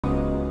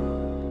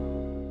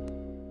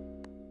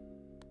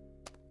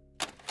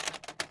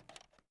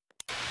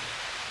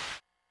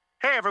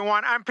Hey,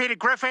 everyone, I'm Peter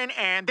Griffin,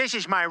 and this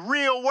is my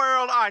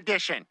real-world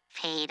audition.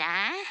 Peter,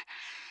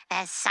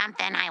 there's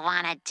something I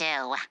want to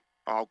do.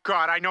 Oh,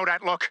 God, I know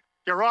that look.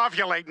 You're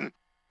ovulating.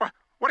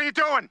 What are you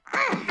doing?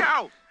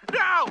 No!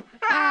 No!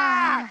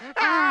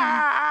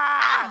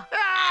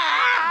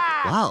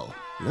 Wow,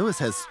 Lois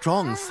has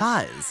strong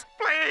size.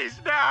 Please,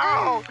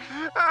 no!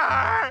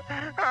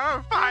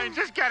 Fine,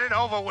 just get it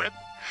over with.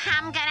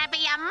 I'm gonna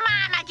be a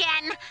mom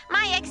again.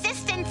 My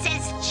existence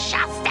is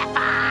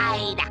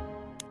justified.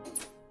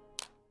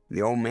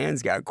 The old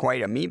man's got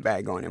quite a meat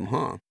bag on him,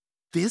 huh?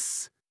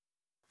 This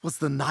was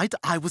the night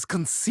I was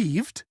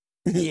conceived?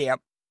 Yep,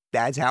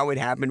 that's how it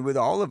happened with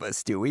all of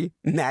us, Stewie.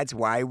 That's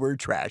why we're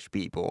trash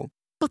people.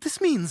 But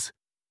this means,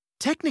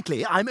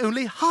 technically, I'm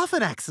only half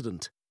an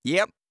accident.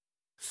 Yep.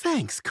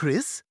 Thanks,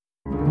 Chris.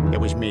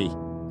 It was me.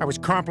 I was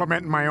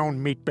complimenting my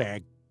own meat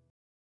bag.